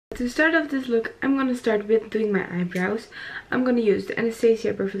to start off this look, I'm gonna start with doing my eyebrows. I'm gonna use the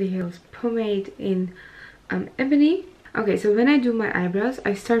Anastasia Beverly Hills pomade in Ebony. Okay, so when I do my eyebrows,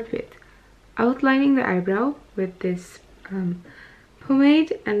 I start with outlining the eyebrow with this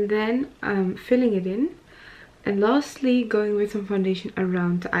pomade, and then filling it in, and lastly going with some foundation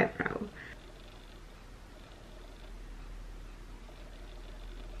around the eyebrow.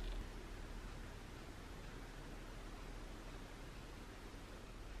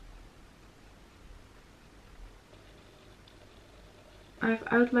 I've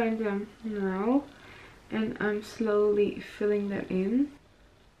outlined them now, and I'm slowly filling them in.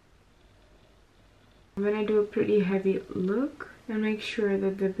 When I do a pretty heavy look, I make sure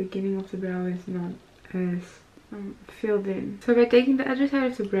that the beginning of the brow is not as filled in. So by taking the other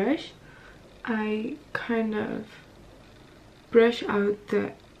side of the brush, I kind of brush out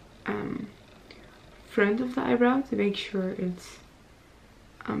the front of the eyebrow to make sure it's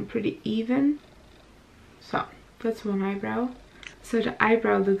pretty even. So that's one eyebrow. So the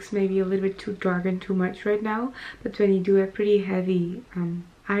eyebrow looks maybe a little bit too dark and too much right now, but when you do a pretty heavy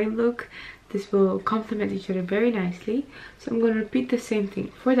eye look, this will complement each other very nicely. So I'm going to repeat the same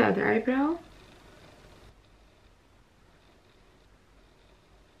thing for the other eyebrow.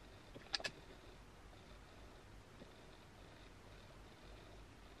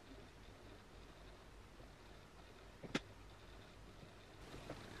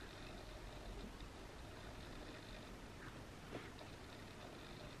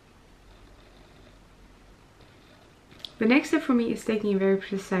 The next step for me is taking a very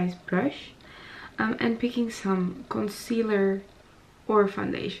precise brush and picking some concealer or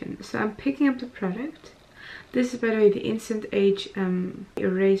foundation. So I'm picking up the product. This is, by the way, the Instant Age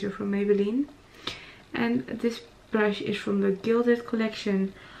eraser from Maybelline. And this brush is from the Gilded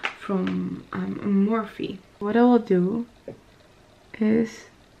collection from Morphe. What I will do is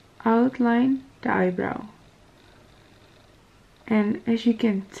outline the eyebrow. And as you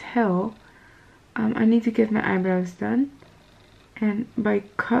can tell, I need to get my eyebrows done, and by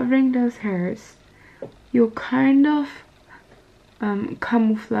covering those hairs, you'll kind of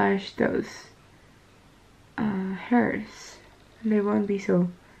camouflage those hairs, and they won't be so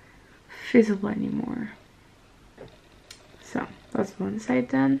visible anymore. So that's one side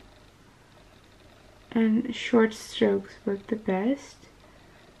done, and short strokes work the best,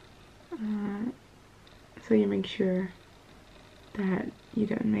 so you make sure that you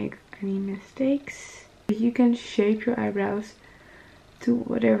don't make any mistakes. You can shape your eyebrows to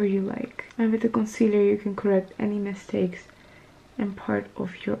whatever you like, and with the concealer you can correct any mistakes and part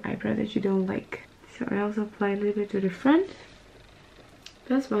of your eyebrow that you don't like. So I also apply a little bit to the front.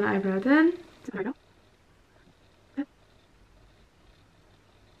 That's one eyebrow done.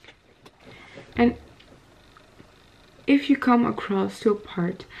 And if you come across to a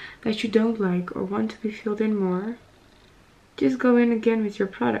part that you don't like or want to be filled in more, just go in again with your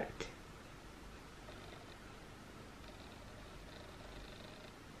product.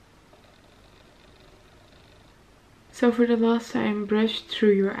 So for the last time, brush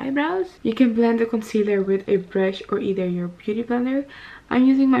through your eyebrows. You can blend the concealer with a brush or either your beauty blender. I'm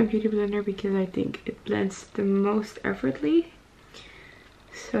using my beauty blender because I think it blends the most effortlessly.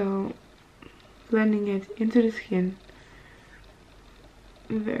 So blending it into the skin,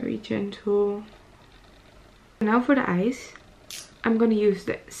 very gentle. Now for the eyes, I'm gonna use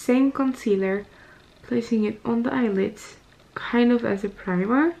the same concealer, placing it on the eyelids, kind of as a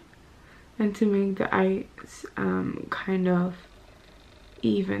primer, and to make the eyes kind of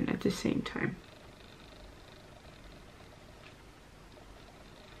even at the same time.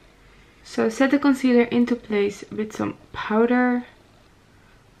 So set the concealer into place with some powder.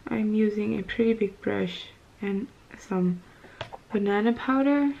 I'm using a pretty big brush and some banana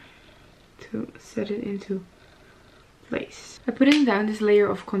powder to set it into place. By putting down this layer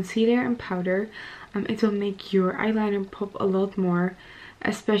of concealer and powder, it will make your eyeliner pop a lot more,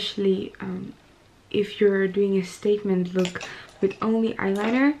 especially if you're doing a statement look with only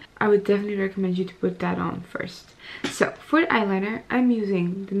eyeliner. I would definitely recommend you to put that on first. So for the eyeliner, I'm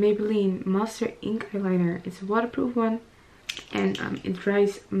using the Maybelline Master Ink eyeliner. It's a waterproof one, and it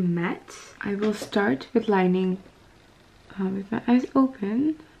dries matte. I will start with lining with my eyes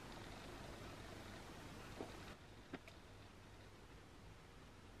open.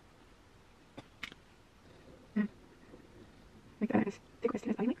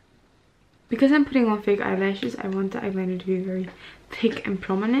 Because I'm putting on fake eyelashes, I want the eyeliner to be very thick and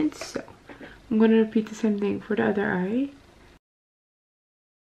prominent, so I'm going to repeat the same thing for the other eye.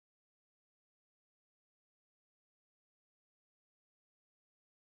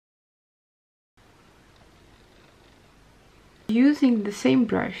 Using the same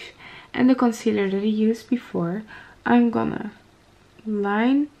brush and the concealer that I used before, I'm gonna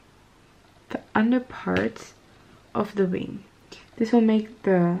line the under part of the wing. This will make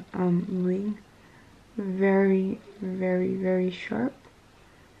the wing very, very, very sharp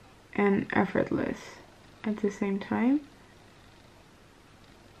and effortless at the same time.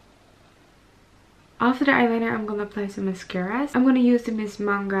 After the eyeliner, I'm gonna apply some mascaras. I'm gonna use the Miss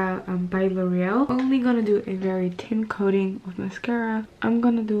Manga by L'Oreal. I'm only gonna do a very thin coating of mascara. I'm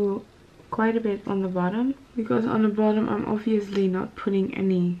gonna do quite a bit on the bottom, because on the bottom I'm obviously not putting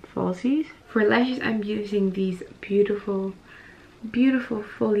any falsies. For lashes, I'm using these beautiful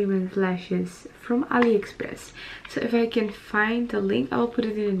full length lashes from AliExpress. So if I can find the link, I'll put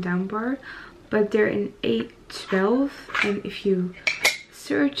it in the down bar. But they're in 812, and if you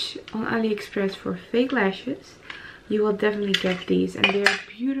search on AliExpress for fake lashes, you will definitely get these, and they are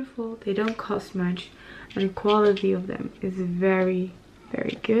beautiful. They don't cost much, and the quality of them is very,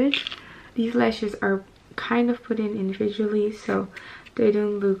 very good. These lashes are kind of put in individually, so they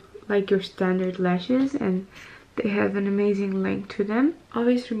don't look like your standard lashes, and they have an amazing length to them.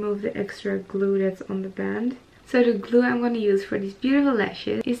 Always remove the extra glue that's on the band. So the glue I'm going to use for these beautiful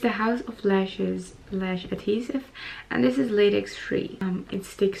lashes is the House of Lashes lash adhesive, and this is latex free. It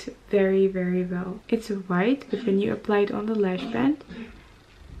sticks very, very well. It's white, but when you apply it on the lash band,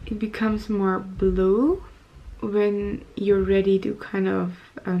 it becomes more blue. When you're ready to kind of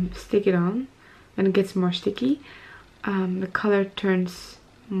stick it on, and it gets more sticky, the color turns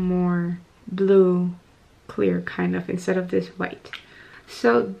more blue, clear kind of, instead of this white.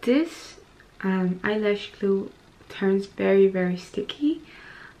 So this eyelash glue turns very, very sticky,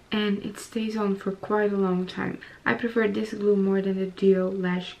 and it stays on for quite a long time. I prefer this glue more than the Duo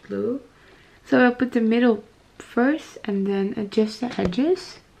lash glue. So I'll put the middle first and then adjust the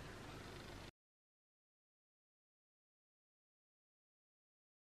edges.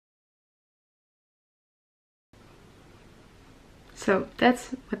 So that's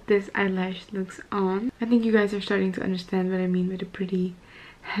what this eyelash looks on. I think you guys are starting to understand what I mean with a pretty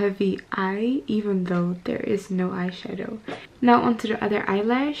heavy eye, even though there is no eyeshadow. Now onto the other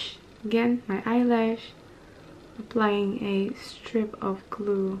eyelash. Again, my eyelash. Applying a strip of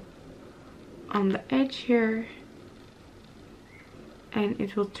glue on the edge here, and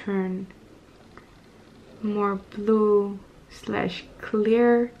it will turn more blue slash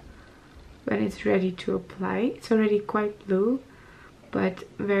clear when it's ready to apply. It's already quite blue, but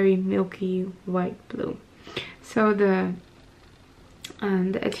very milky white blue. So the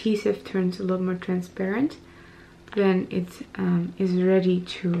adhesive turns a little more transparent when it is ready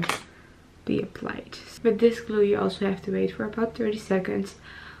to be applied. With this glue, you also have to wait for about 30 seconds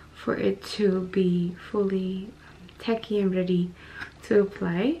for it to be fully tacky and ready to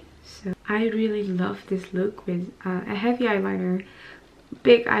apply. So I really love this look with a heavy eyeliner,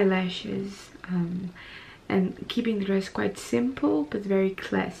 big eyelashes, and keeping the rest quite simple but very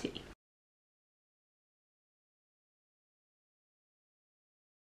classy.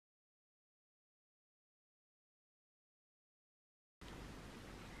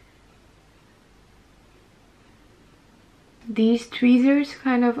 These tweezers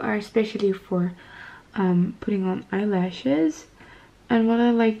kind of are especially for putting on eyelashes, and what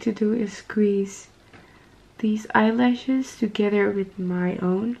I like to do is squeeze these eyelashes together with my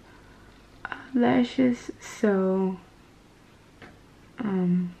own lashes, so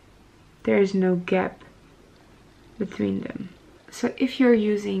there is no gap between them. So if you're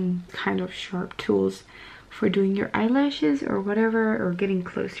using kind of sharp tools for doing your eyelashes or whatever, or getting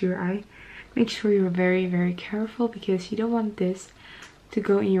close to your eye, make sure you're very, very careful, because you don't want this to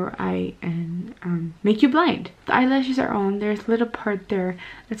go in your eye and make you blind. The eyelashes are on. There's a little part there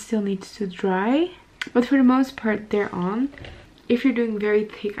that still needs to dry, but for the most part they're on. If you're doing very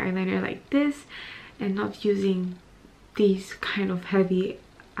thick eyeliner like this and not using these kind of heavy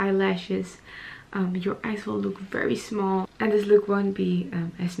eyelashes, your eyes will look very small and this look won't be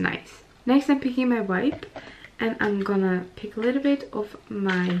as nice. Next, I'm picking my wipe, and I'm gonna pick a little bit of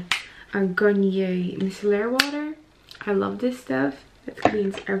my Garnier micellar water. I love this stuff. It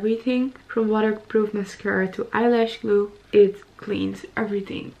cleans everything. From waterproof mascara to eyelash glue, it cleans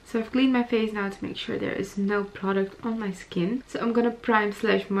everything. So I've cleaned my face now to make sure there is no product on my skin. So I'm gonna prime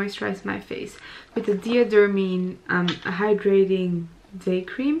slash moisturize my face with the Diadermine hydrating day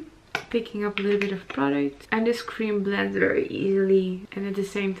cream. Picking up a little bit of product, and this cream blends very easily and at the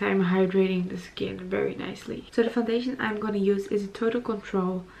same time hydrating the skin very nicely. So the foundation I'm gonna use is a Total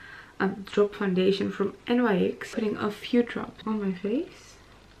Control drop foundation from NYX. Putting a few drops on my face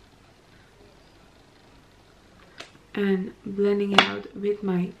and blending it out with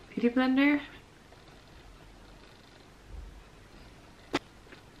my beauty blender.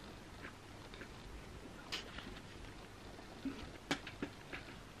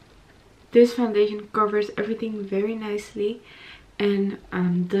 This foundation covers everything very nicely and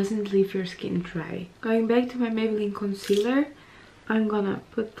doesn't leave your skin dry. Going back to my Maybelline concealer, I'm gonna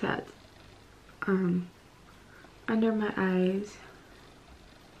put that under my eyes,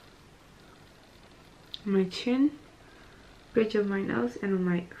 my chin, bridge of my nose, and on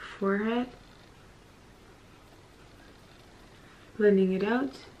my forehead. Blending it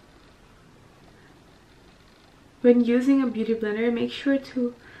out. When using a beauty blender, make sure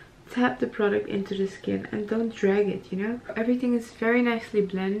to tap the product into the skin and don't drag it, you know. Everything is very nicely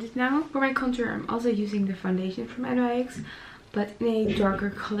blended now. For my contour, I'm also using the foundation from NYX, but in a darker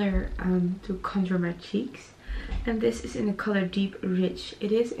color to contour my cheeks. And this is in the color Deep Rich.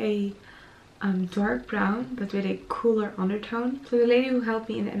 It is a dark brown, but with a cooler undertone. So the lady who helped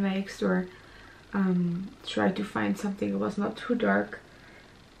me in the NYX store tried to find something that was not too dark,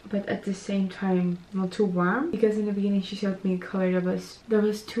 but at the same time not too warm, because in the beginning she showed me a color that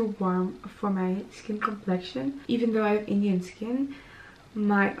was too warm for my skin complexion. Even though I have Indian skin,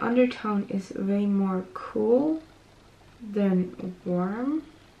 my undertone is way more cool than warm.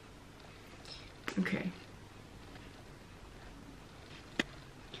 Okay.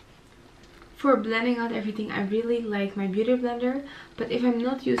 For blending out everything, I really like my beauty blender, but if I'm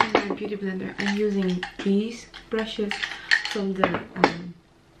not using my beauty blender, I'm using these brushes from the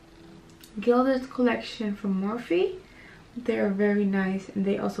Gilded collection from Morphe. They are very nice and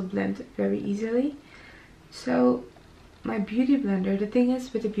they also blend very easily. So my beauty blender, the thing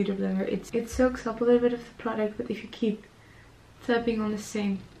is with the beauty blender, it soaks up a little bit of the product, but if you keep tapping on the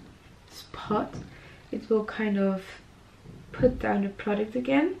same spot, it will kind of put down the product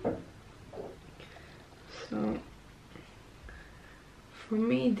again. So for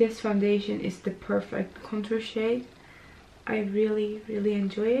me, this foundation is the perfect contour shade. I really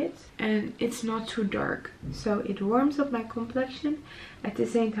enjoy it, and it's not too dark, so it warms up my complexion, at the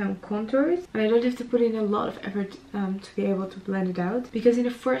same time contours, and I don't have to put in a lot of effort to be able to blend it out, because in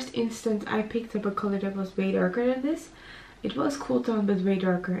the first instance I picked up a color that was way darker than this. It was cool tone but way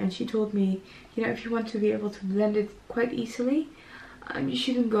darker, and she told me, you know, if you want to be able to blend it quite easily, you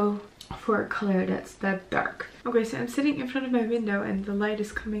shouldn't go for a color that's that dark. Okay, so I'm sitting in front of my window and the light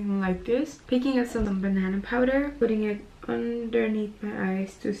is coming on like this. Picking up some banana powder, putting it underneath my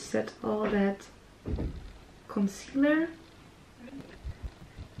eyes to set all that concealer.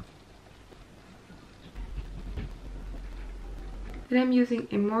 Then I'm using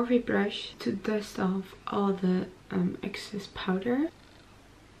a Morphe brush to dust off all the excess powder.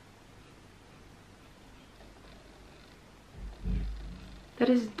 That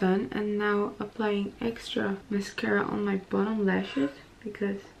is done, and now applying extra mascara on my bottom lashes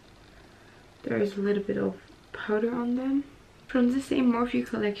because there is a little bit of powder on them. From the same Morphe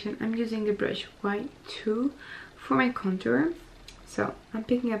collection, I'm using the brush Y2 for my contour. So I'm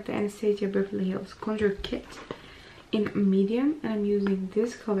picking up the Anastasia Beverly Hills Contour Kit in medium, and I'm using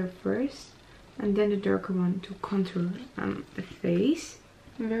this color first and then the darker one to contour the face.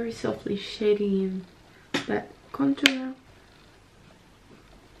 I'm very softly shading in that contour.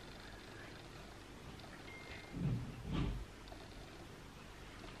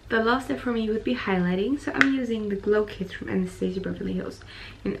 The last step for me would be highlighting, so I'm using the Glow Kit from Anastasia Beverly Hills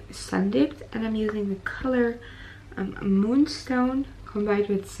in Sun Dipped, and I'm using the color Moonstone combined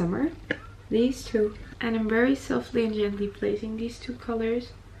with Summer, these two, and I'm very softly and gently placing these two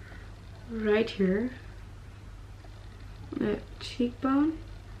colors right here, the cheekbone,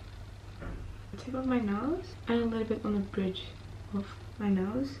 the tip of my nose, and a little bit on the bridge of my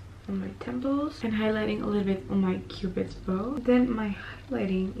nose, on my temples, and highlighting a little bit on my cupid's bow. Then my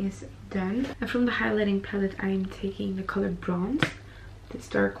highlighting is done, and from the highlighting palette I am taking the color Bronze, this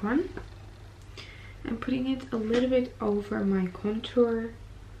dark one, and putting it a little bit over my contour,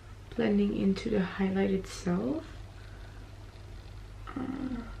 blending into the highlight itself,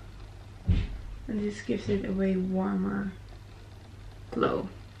 and this gives it a way warmer glow.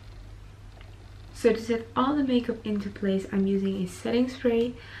 So to set all the makeup into place, I'm using a setting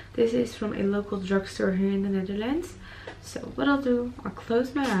spray. This is from a local drugstore here in the Netherlands. So what I'll do, I'll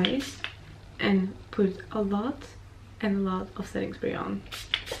close my eyes and put a lot of setting spray on.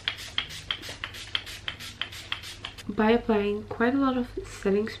 By applying quite a lot of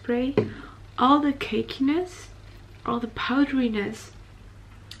setting spray, all the cakiness, all the powderiness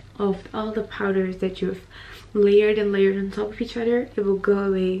of all the powders that you've layered and layered on top of each other, it will go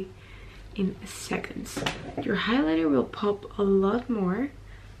away in seconds. Your highlighter will pop a lot more,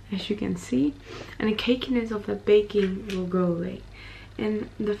 as you can see, and the cakiness of that baking will go away, and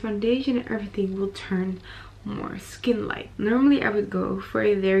the foundation and everything will turn more skin light. Normally I would go for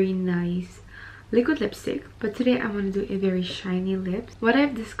a very nice liquid lipstick, but today I want to do a very shiny lip. What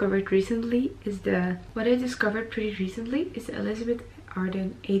I've discovered pretty recently is the Elizabeth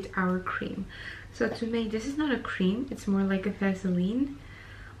Arden 8-Hour Cream. So to me, this is not a cream, it's more like a Vaseline.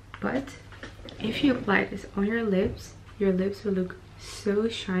 But if you apply this on your lips will look so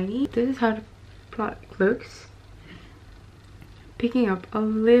shiny. This is how the product looks. Picking up a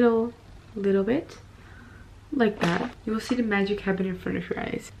little bit, like that. You will see the magic happen in front of your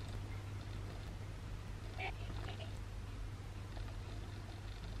eyes.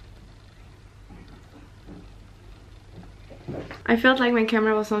 I felt like my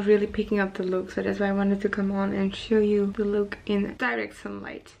camera was not really picking up the look, so that's why I wanted to come on and show you the look in direct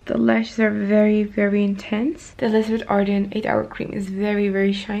sunlight. The lashes are very, very intense. The Elizabeth Arden 8-Hour Cream is very,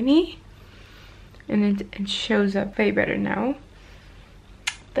 very shiny. And it shows up way better now.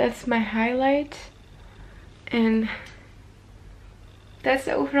 That's my highlight. And that's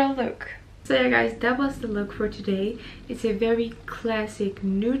the overall look. So yeah guys, that was the look for today. It's a very classic,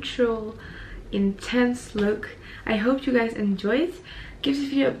 neutral, intense look. I hope you guys enjoyed. Give this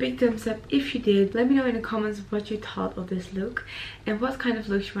video a big thumbs up if you did. Let me know in the comments what you thought of this look and what kind of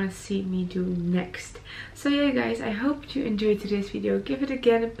looks you want to see me do next. So yeah guys, I hope you enjoyed today's video. Give it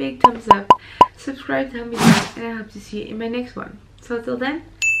again a big thumbs up, subscribe down below, and I hope to see you in my next one. So till then,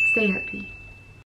 stay happy.